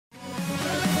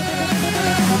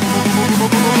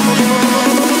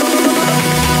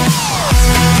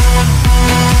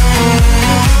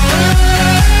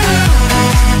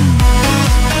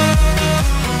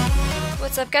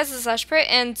guys, this is AshPurdyy,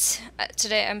 and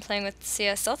today I'm playing with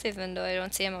CS Stealth, even though I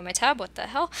don't see him on my tab. What the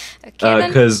hell? Okay,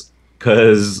 then.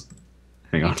 Cause,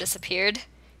 hang You on. disappeared.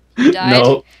 You died.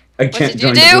 No, I What can't did you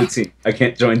join the do? blue team. I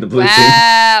can't join the blue team.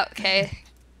 Wow. Okay.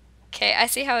 Okay, I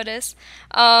see how it is.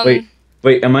 Wait,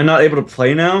 wait, am I not able to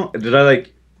play now? Did I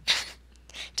like,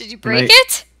 Did you can break I?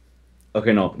 it?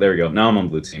 Okay, no, there we go. Now I'm on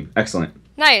blue team. Excellent.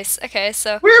 Nice. Okay,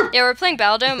 so Woo! yeah, we're playing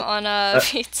Battledome on Uh,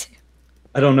 V2.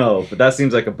 I don't know, but that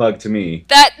seems like a bug to me.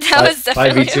 That was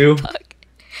Five v definitely a two, bug.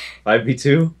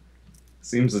 5v2,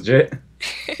 seems legit.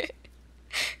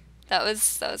 That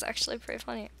was actually pretty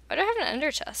funny. Why do I have an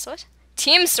ender chest? What?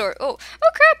 Team store. Oh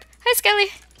crap! Hi Skelly.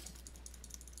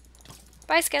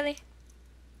 Bye Skelly.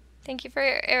 Thank you for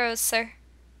your arrows, sir.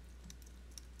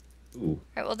 Ooh,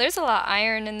 Alright, well there's a lot of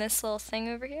iron in this little thing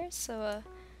over here, so I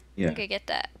yeah. think I get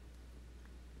that.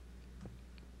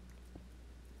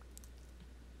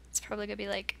 It's probably gonna be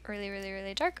like really, really,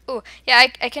 really dark. Oh, yeah,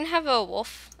 I can have a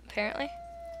wolf, apparently.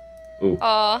 Ooh,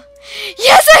 Aw.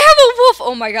 Yes, I have a wolf!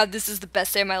 Oh my god, this is the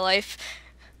best day of my life.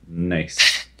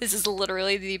 nice. This is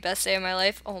literally the best day of my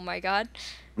life. Oh my god.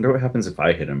 Wonder what happens if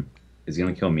I hit him. Is he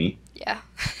gonna kill me? Yeah.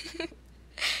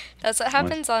 That's what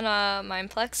happens on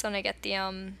Mineplex when I get the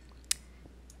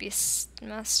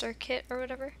Beastmaster kit or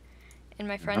whatever. And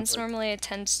my friends normally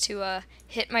tend to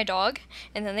hit my dog,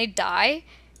 and then they die,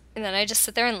 and then I just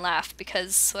sit there and laugh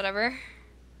because whatever.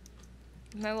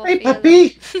 My wolf Hey,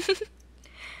 puppy!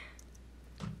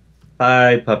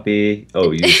 Hi, puppy.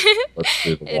 Oh, you let's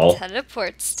do the wall. It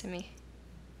teleports to me.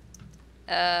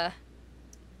 Well,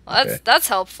 Okay. that's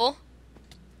helpful.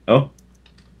 Oh,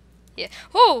 Yeah.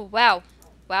 Oh, wow.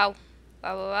 Wow.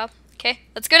 Wow, wow, wow. Okay,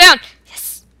 let's go down.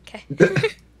 Yes. Okay.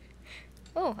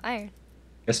 Oh, iron.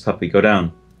 yes, puppy, go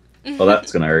down. Oh,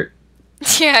 that's gonna hurt.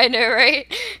 Yeah, I know, right?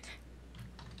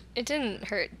 It didn't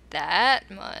hurt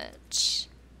that much.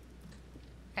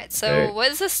 Alright, so Okay.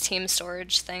 what is this team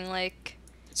storage thing like?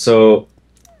 So,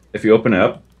 if you open it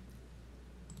up,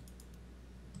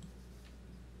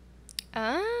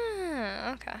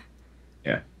 Ah, okay.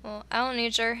 yeah. Well, I don't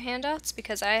need your handouts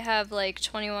because I have like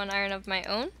 21 iron of my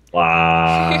own.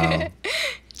 Wow.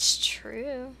 It's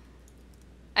true.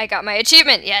 I got my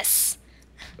achievement, yes!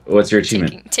 What's your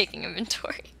achievement? Taking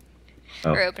inventory.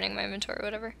 Oh. Or opening my inventory,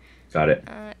 whatever. Got it.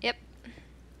 Yep.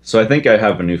 So I think I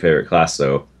have a new favorite class,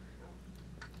 though.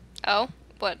 Oh,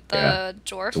 what, the Yeah.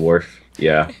 dwarf? Dwarf.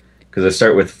 Yeah. Because I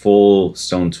start with full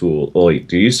stone tool. Oh, wait,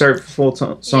 do you start with full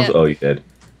stone Yeah. tool? Oh, you did.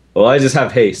 Well, I just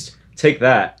have haste. Take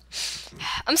that.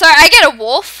 I'm sorry, I get a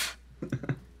wolf?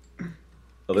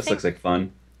 Oh, this looks like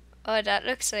fun. Oh, that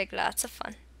looks like lots of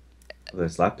fun. Oh,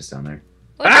 there's lapis down there.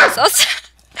 Oh, there's also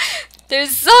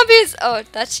there's zombies. Oh,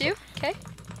 that's you. Okay.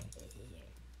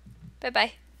 Bye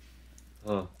bye,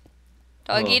 Oh.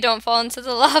 doggy. Oh. Don't fall into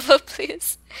the lava,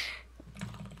 please.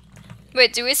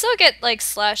 Wait, do we still get like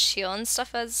slash heal and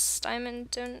stuff as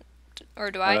diamond?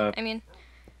 Or do I? I mean,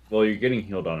 Well, you're getting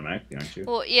healed automatically, aren't you?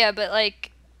 well, yeah, but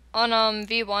like on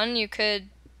V1,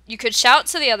 you could shout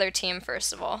to the other team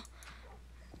first of all.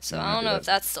 So I don't know if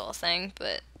that's still a thing,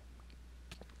 but.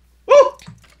 Woo!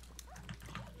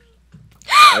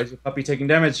 Why is your puppy taking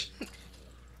damage?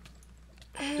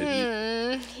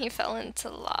 He fell into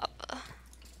lava.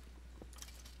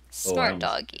 Smart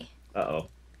doggy. Uh-oh.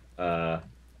 Uh-oh.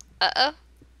 Uh-oh.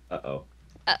 Uh-oh.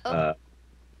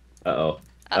 Uh-oh.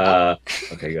 Uh-oh.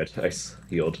 Okay, good. I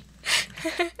healed.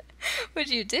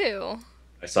 What'd you do?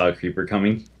 I saw a creeper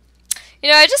coming. You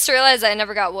know, I just realized I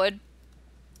never got wood.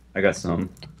 I got some.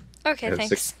 Okay, I have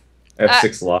thanks. I have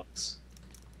 6 logs.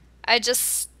 I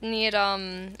just need a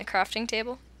crafting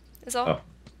table, is all. Oh.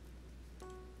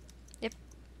 Yep.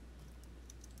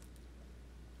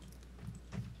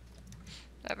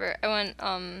 Whatever. I went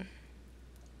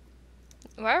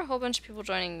why are a whole bunch of people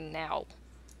joining now?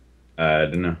 I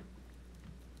don't know.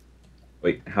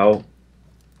 Wait, how?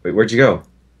 Wait, where'd you go?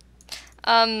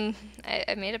 I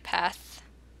made a path.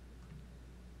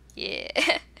 Yeah.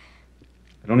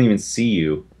 I don't even see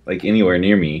you, like, anywhere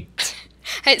near me.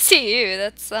 I see you.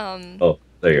 That's Oh,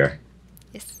 there you are.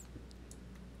 Yes.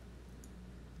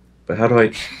 But how do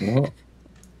I... What?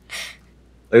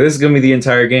 Like, this is gonna be the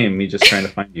entire game, me just trying to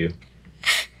find you.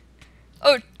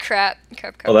 Oh crap!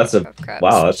 Crap! Oh, that's a... Crap.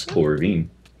 Wow, that's a cool ravine.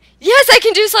 Yes, I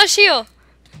can do slash heal.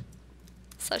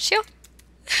 Slash heal.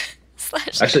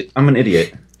 Slash. Actually, I'm an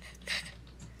idiot.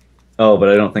 Oh, but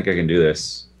I don't think I can do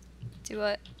this. Do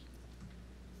what?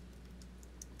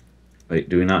 Wait,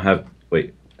 do we not have...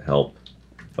 Wait, help.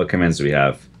 What commands do we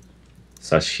have?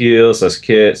 Slash heal, slash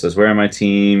kit, says where on my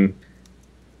team.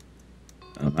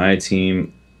 On my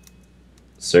team.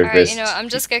 Surface. Alright, you know, I'm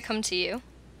just gonna come to you.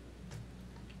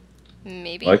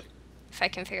 Maybe. What? If if I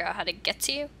can figure out how to get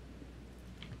to you.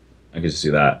 I could just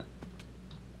do that.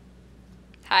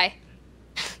 Hi.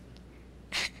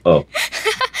 Oh.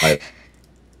 Hi.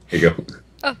 Here you go.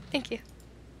 Oh, thank you.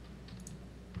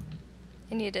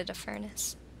 I needed a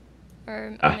furnace.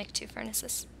 Or I'll make 2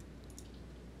 furnaces.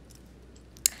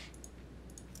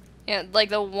 Yeah, like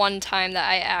the one time that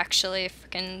I actually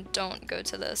freaking don't go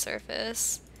to the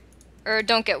surface. Or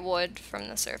don't get wood from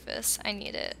the surface. I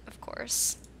need it, of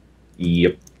course.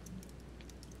 Yep.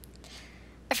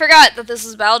 I forgot that this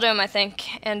is Battledome, I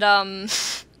think. And,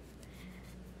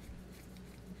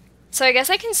 so I guess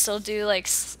I can still do, like,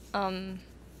 I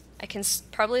can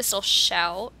probably still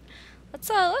shout. Let's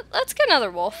get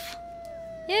another wolf.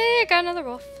 Yay, I got another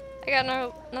wolf. I got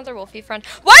another wolfie friend.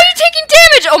 Why are you taking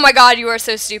damage? Oh my god, you are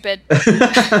so stupid.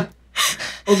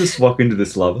 I'll just walk into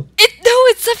this lava. No,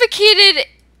 it's suffocated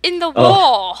in the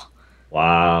wall.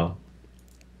 Wow.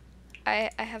 I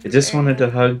have. It just wanted to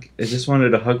hug. It just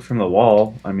wanted a hug from the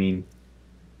wall. I mean,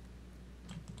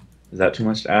 is that too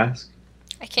much to ask?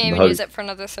 I can't even use it for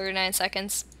another 39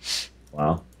 seconds.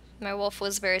 Wow. My wolf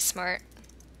was very smart.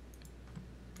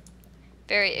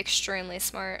 Very extremely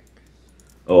smart.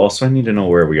 Oh, also I need to know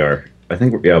where we are. I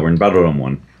think we're in Battledome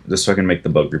 1. Just so I can make the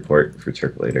bug report for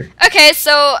Turk later. Okay,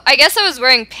 so I guess I was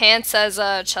wearing pants as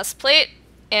a chest plate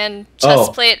and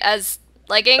chest plate as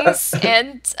leggings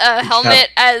and a helmet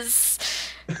as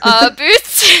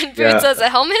boots and boots as a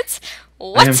helmet.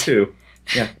 What? I am too.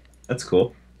 Yeah, that's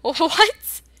cool.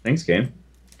 What? Thanks, game.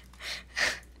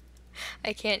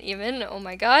 I can't even. Oh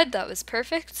my god, that was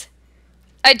perfect.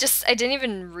 I didn't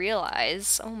even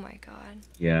realize. Oh my god.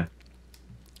 Yeah.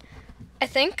 I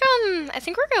think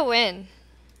we're gonna win.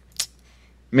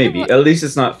 Maybe. At least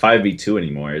it's not 5v2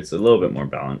 anymore. It's a little bit more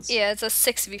balanced. Yeah, it's a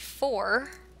 6v4.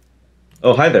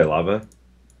 Oh, hi there, Lava.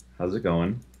 How's it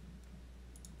going?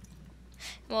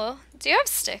 Well, do you have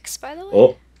sticks, by the way?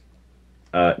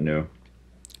 Oh. No.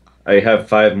 I have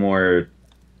 5 more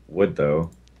wood, though.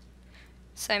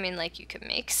 So, I mean, like, you could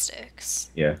make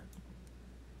sticks. Yeah.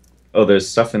 Oh, there's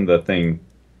stuff in the thing.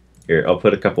 Here, I'll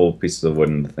put a couple pieces of wood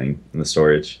in the thing, in the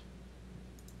storage.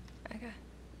 Okay.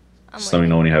 Just let me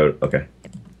know when you have it. Okay.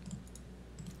 Yep.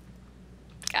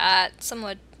 Got some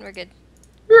wood. We're good.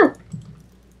 Yeah.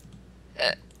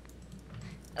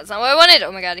 That's not what I wanted.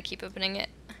 Oh my god, I keep opening it.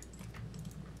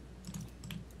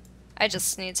 I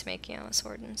just need to make, a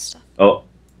sword and stuff. Oh,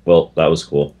 well, that was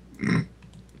cool.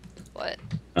 What?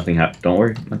 Nothing happened. Don't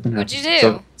worry. Nothing happened. What'd you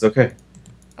do? It's okay.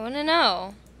 I want to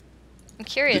know. I'm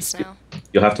curious now.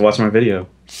 You'll have to watch my video.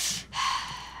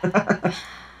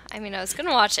 I mean, I was going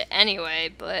to watch it anyway,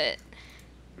 but...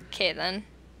 Okay, then.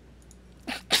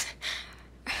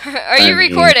 Are you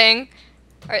recording?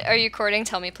 Are you recording?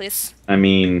 Tell me, please. I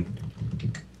mean,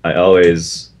 I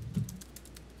always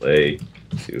play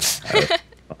to have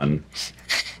fun.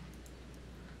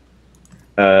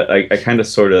 I kind of,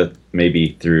 sort of,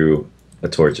 maybe threw a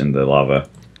torch in the lava.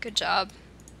 Good job.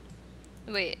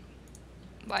 Wait.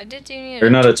 Why did you need Or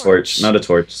not a torch? Not a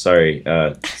torch. Sorry.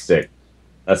 Stick.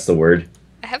 That's the word.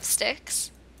 I have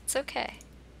sticks. It's okay.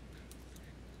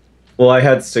 Well, I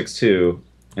had sticks too,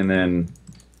 and then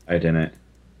I didn't.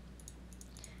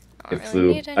 It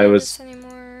flew. I was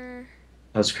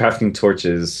crafting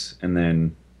torches, and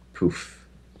then poof.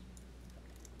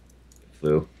 It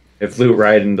flew. It flew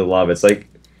right into lava. It's like,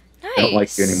 nice. I don't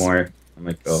like you anymore. I'm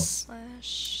like, oh.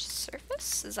 Slash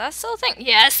surface? Is that still a thing?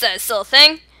 Yes, that's still a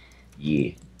thing.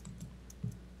 Yeah.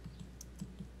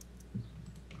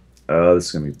 Oh, this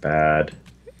is gonna be bad.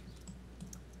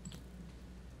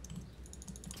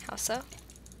 How so?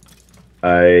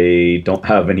 I don't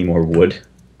have any more wood.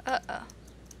 Uh-oh.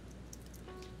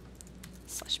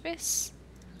 Slash base.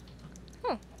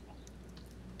 Oh.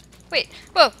 Wait.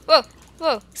 Whoa, whoa,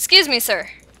 whoa. Excuse me, sir.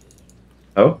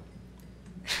 Oh?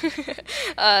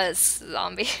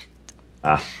 Zombie.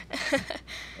 Ah. That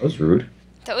was rude.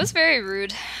 That was very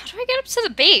rude. How do I get up to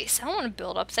the base? I don't want to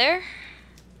build up there.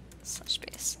 Slash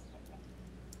base.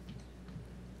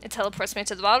 It teleports me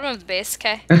to the bottom of the base,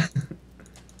 okay.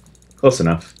 Close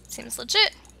enough. Seems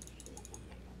legit.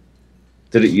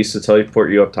 Did it used to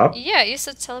teleport you up top? Yeah, it used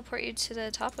to teleport you to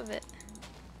the top of it.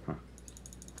 Huh.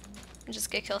 I'm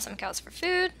just gonna kill some cows for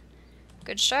food.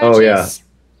 Good strategies. Oh, yeah.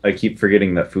 I keep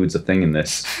forgetting that food's a thing in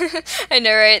this. I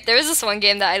know, right? There was this one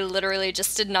game that I literally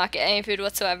just did not get any food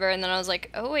whatsoever, and then I was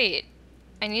like, oh wait,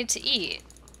 I need to eat.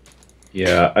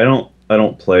 Yeah, I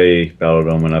don't play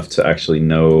Battledome enough to actually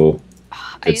know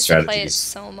I used to play it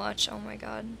so much. Oh my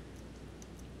god.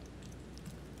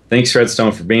 Thanks,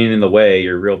 Redstone, for being in the way.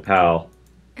 You're a real pal.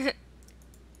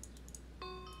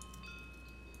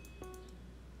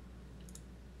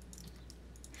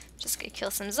 Just gonna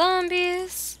kill some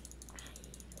zombies.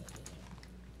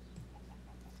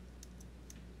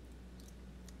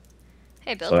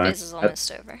 Hey, build base is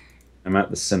almost over. I'm at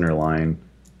the center line.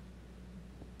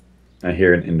 I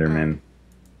hear an Enderman.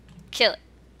 Kill it.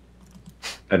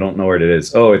 I don't know where it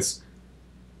is. Oh, it's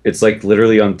like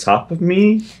literally on top of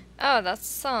me. Oh,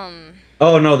 that's Oh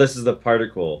no, this is the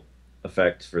particle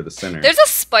effect for the center. There's a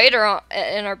spider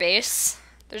in our base.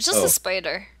 There's just a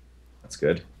spider. That's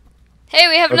good. Hey,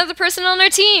 we have another person on our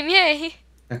team! Yay!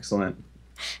 Excellent.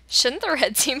 Shouldn't the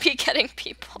red team be getting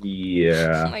people?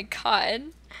 Yeah. Oh my god.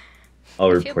 I'll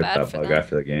report that bug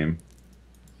after the game.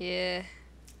 Yeah.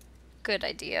 Good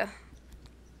idea.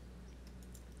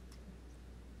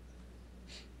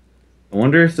 I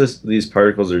wonder if these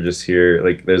particles are just here.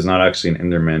 Like, there's not actually an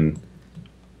Enderman,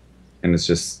 and it's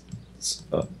just.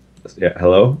 Yeah.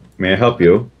 Hello. May I help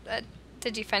you?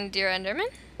 Did you find your Enderman?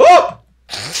 Oh!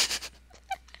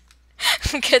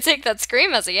 I'm gonna take that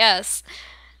scream as a yes.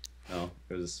 No,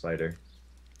 it was a spider.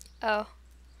 Oh.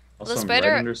 Also, the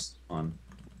spider. I'm right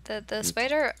under the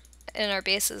spider in our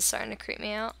base is starting to creep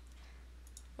me out.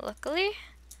 Luckily,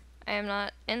 I am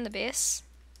not in the base.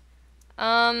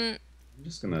 I'm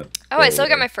just gonna. Oh, I still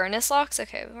got my furnace locks.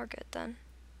 Okay, we're good then.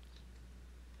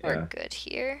 Yeah. We're good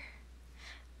here.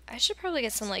 I should probably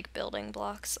get some like building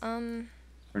blocks.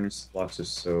 Furnace blocks are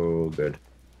so good.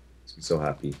 Makes me so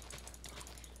happy.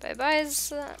 Bye bye,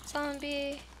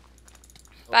 zombie.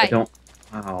 Oh, Bye. I don't.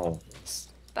 Ow.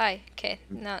 Bye. Okay.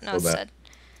 No, So it's bad. dead.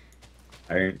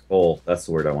 Iron coal. That's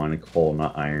the word I wanted. Coal,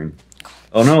 not iron.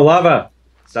 Oh no, lava!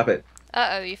 Stop it.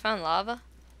 Uh-oh, you found lava?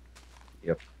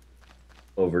 Yep.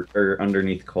 Over or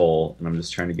underneath coal, and I'm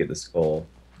just trying to get this coal.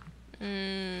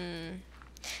 I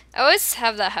always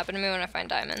have that happen to me when I find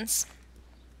diamonds.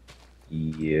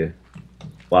 Yeah.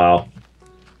 Wow.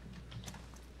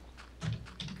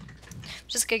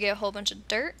 Just gonna get a whole bunch of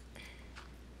dirt.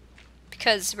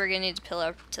 Because we're gonna need to peel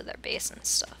up to their base and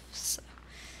stuff, so.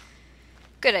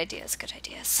 Good ideas, good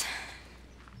ideas.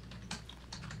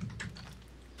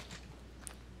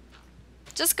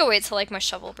 Just go wait till like my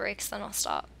shovel breaks, then I'll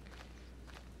stop.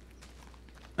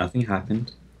 Nothing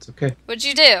happened. It's okay. What'd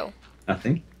you do?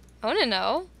 Nothing. I wanna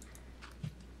know.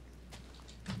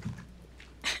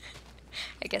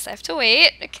 I guess I have to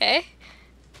wait, okay.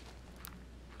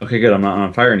 Okay, good. I'm not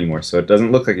on fire anymore, so it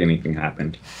doesn't look like anything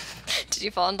happened. Did you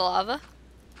fall into lava?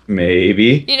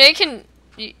 Maybe. You know you can,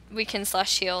 we can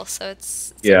slash heal, so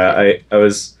it's yeah, okay. I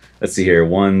was, let's see here,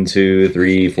 1, 2,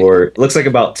 3, 4, it looks like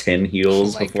about 10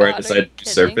 heals before I decided to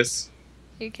surface.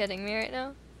 Are you kidding me right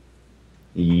now?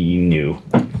 You knew.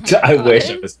 Oh I wish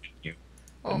I was kidding you.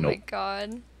 Oh my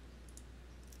god.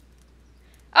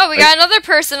 Oh, we got another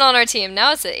person on our team.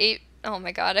 Now it's at 8. Oh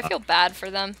my god, I feel bad for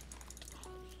them.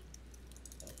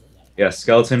 Yeah,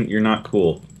 skeleton, you're not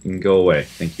cool. You can go away.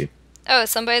 Thank you. Oh,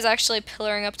 somebody's actually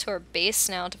pillaring up to our base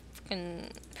now to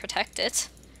fucking protect it.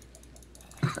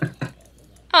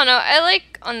 Oh no, I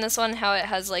like on this one how it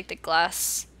has like the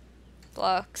glass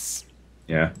blocks.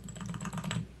 Yeah.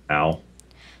 Ow.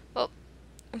 Oh,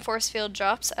 force field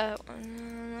drops.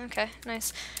 Okay,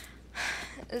 nice.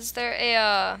 Is there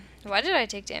a, why did I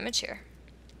take damage here?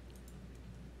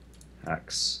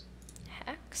 Hacks.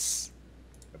 Hex?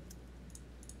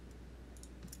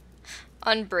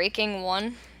 Unbreaking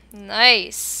 1.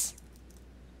 Nice.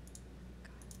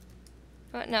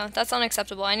 Oh, no, that's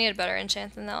unacceptable. I need a better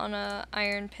enchant than that on a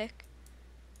iron pick.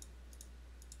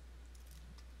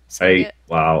 So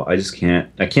wow, I just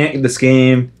can't. I can't get this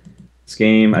game.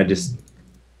 I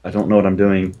don't know what I'm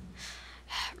doing.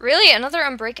 Really? Another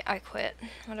unbreaking? I quit.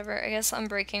 Whatever. I guess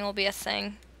unbreaking will be a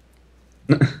thing.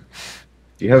 Do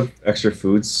you have extra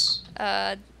foods?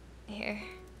 Here.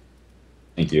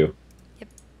 Thank you. Yep.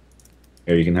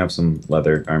 Here, you can have some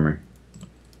leather armor.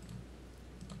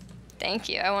 Thank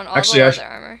you. I want all the leather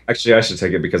armor. Actually, I should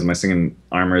take it because my singing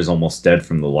armor is almost dead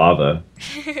from the lava.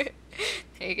 There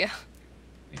you go.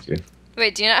 Thank you.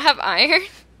 Wait, do you not have iron?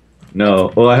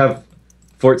 No. Well, I have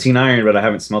 14 iron, but I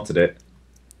haven't smelted it.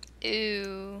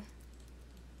 Ooh.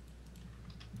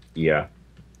 Yeah.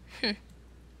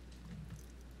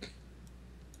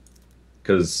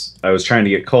 Because I was trying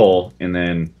to get coal, and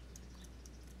then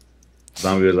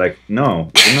zombie was like,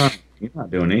 "No, you're not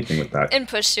doing anything with that." And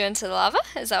pushed you into the lava?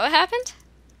 Is that what happened?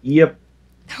 Yep.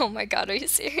 Oh my god, are you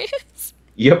serious?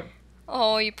 Yep.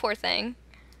 Oh, you poor thing.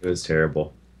 It was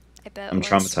terrible. I bet. I'm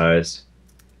traumatized.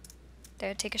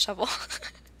 There, take a shovel.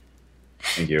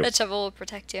 Thank you. That shovel will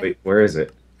protect you. Wait, where is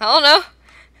it? I don't know.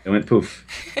 It went poof.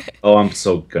 Oh, I'm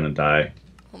so gonna die.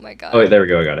 Oh my god. Oh wait, there we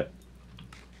go. I got it.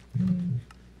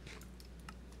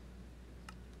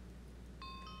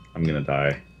 I'm gonna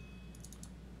die.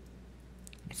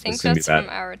 I think that's from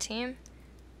our team.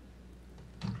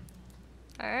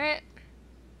 Alright.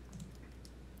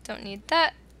 Don't need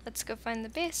that. Let's go find the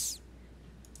base.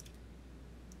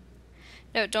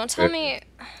 No, don't tell me.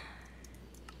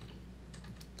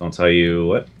 Don't tell you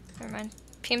what? Never mind.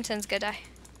 Pimpton's gonna die.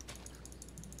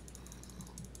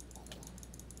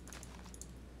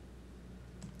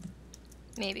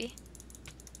 Maybe.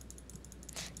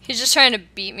 He's just trying to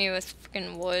beat me with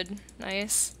freaking wood.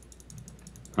 Nice.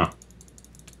 Huh.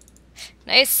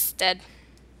 Nice. Dead.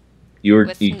 You were...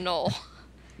 With Null.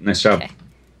 Nice job. Okay.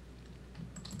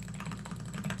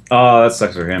 Oh, that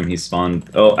sucks for him. He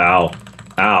spawned... Oh, ow.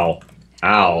 Ow.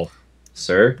 Ow.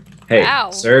 Sir? Hey,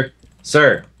 Ow. sir?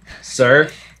 Sir?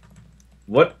 Sir?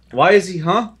 What? Why is he...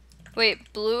 Huh?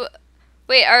 Wait, blue...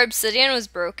 Wait, our obsidian was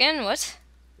broken? What?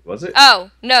 Was it?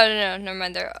 Oh! No, no, no. Never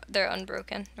mind. They're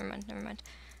unbroken. Never mind. Never mind.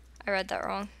 I read that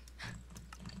wrong.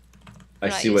 I'm I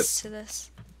not see used what... to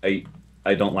this.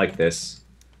 I don't like this.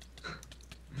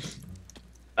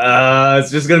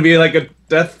 It's just gonna be like a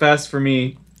death fest for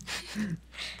me.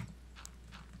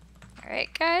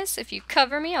 Alright, guys. If you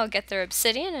cover me, I'll get their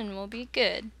obsidian and we'll be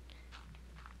good.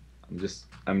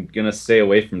 I'm gonna stay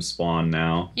away from spawn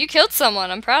now. You killed someone.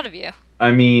 I'm proud of you.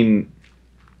 I mean,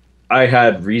 I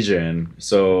had regen,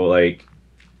 so like,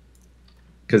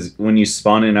 because when you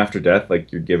spawn in after death,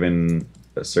 like you're given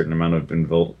a certain amount of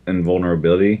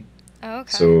invulnerability. Oh,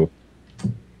 okay. So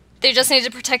they just need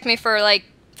to protect me for like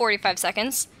 45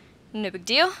 seconds. No big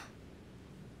deal.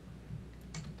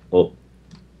 well,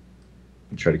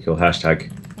 try to kill hashtag.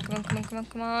 Come on, come on, come on,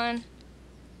 come on.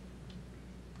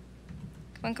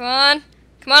 Come on, come on.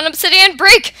 Come on, obsidian,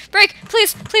 break! Break!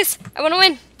 Please, please! I want to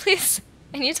win! Please!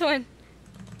 I need to win.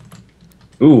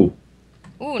 Ooh.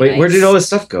 Ooh, Wait, nice. where did all this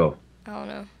stuff go? I don't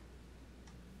know.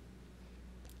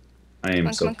 I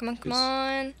am Come on, come on, come on, come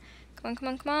on. Come on, come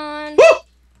on, come on. Woo!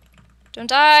 Don't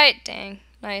die! Dang.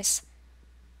 Nice.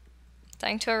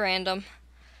 Dying to a random.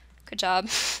 Good job.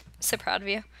 So proud of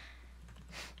you.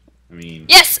 I mean...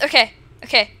 Yes! Okay.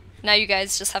 Okay. Now you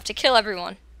guys just have to kill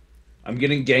everyone. I'm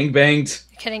getting gangbanged.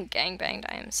 You're getting gangbanged.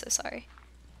 I am so sorry.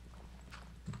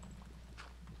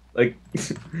 Like,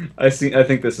 I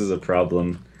think this is a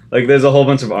problem. Like, there's a whole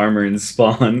bunch of armor in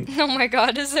spawn. Oh my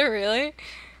god, is there really?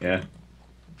 Yeah.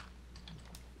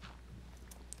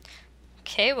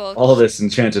 Okay, well... All this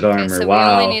enchanted armor, so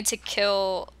wow. we only need to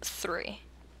kill 3.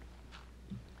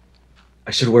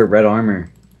 I should wear red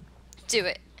armor. Do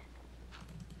it.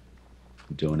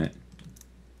 I'm doing it.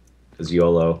 Cause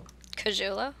YOLO.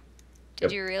 Kajolo?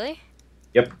 Did Yep. you really?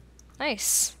 Yep.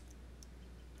 Nice.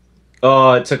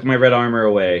 Oh, it took my red armor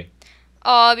away.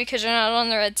 Oh, because you're not on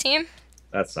the red team?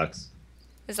 That sucks.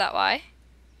 Is that why?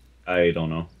 I don't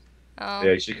know. Oh.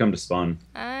 Yeah, you should come to spawn.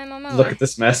 I'm on my Look way. at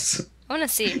this mess. I want to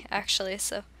see, actually,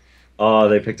 so... Oh,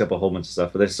 they picked up a whole bunch of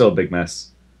stuff, but they're still a big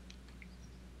mess.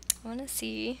 I want to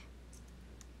see...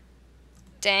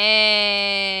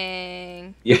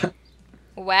 Dang. Yeah.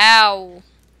 Wow.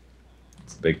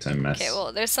 It's a big time mess. Okay,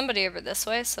 well, there's somebody over this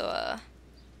way, so,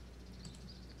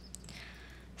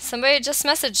 somebody just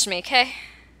messaged me, okay?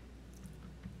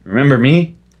 Remember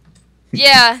me?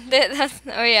 Yeah,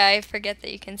 oh yeah, I forget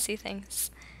that you can see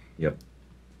things. Yep.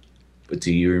 But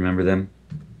do you remember them?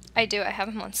 I do, I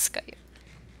have them on Skype.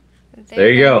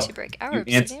 There you go. To break our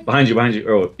obsidian. Behind you, behind you.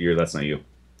 Oh, that's not you.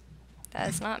 That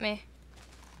is not me.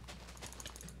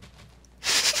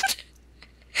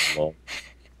 Well.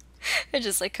 I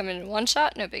just like come in one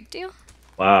shot, no big deal.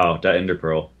 Wow, that ender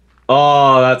pearl.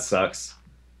 Oh, that sucks.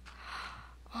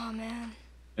 Oh man.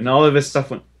 And all of his stuff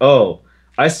went... Oh,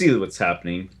 I see what's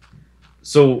happening.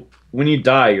 So, when you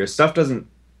die, your stuff doesn't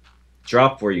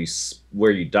drop where you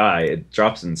die. It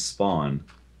drops in spawn.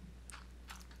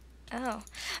 Oh.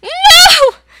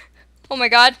 No! Oh my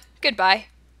god. Goodbye.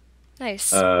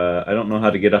 Nice. I don't know how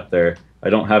to get up there. I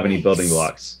don't have any building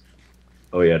blocks.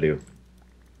 Oh, yeah, I do.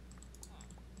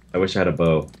 I wish I had a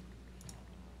bow.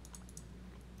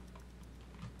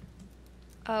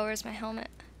 Oh, where's my helmet?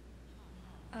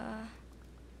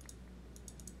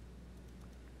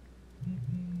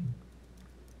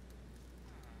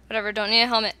 Whatever, don't need a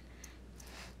helmet.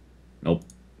 Nope.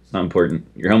 It's not important.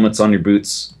 Your helmet's on your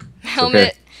boots. My helmet.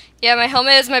 Okay. Yeah, my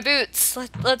helmet is my boots.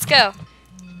 Let's go.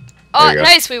 Oh,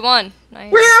 nice, we won.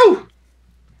 Nice. Woo!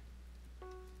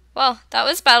 Well, that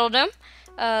was Battledome.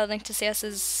 Link to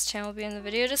CS's channel will be in the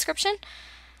video description.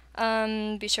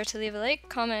 Be sure to leave a like,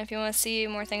 comment if you want to see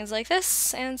more things like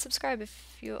this, and subscribe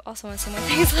if you also want to see more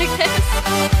things like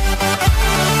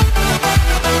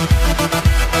this.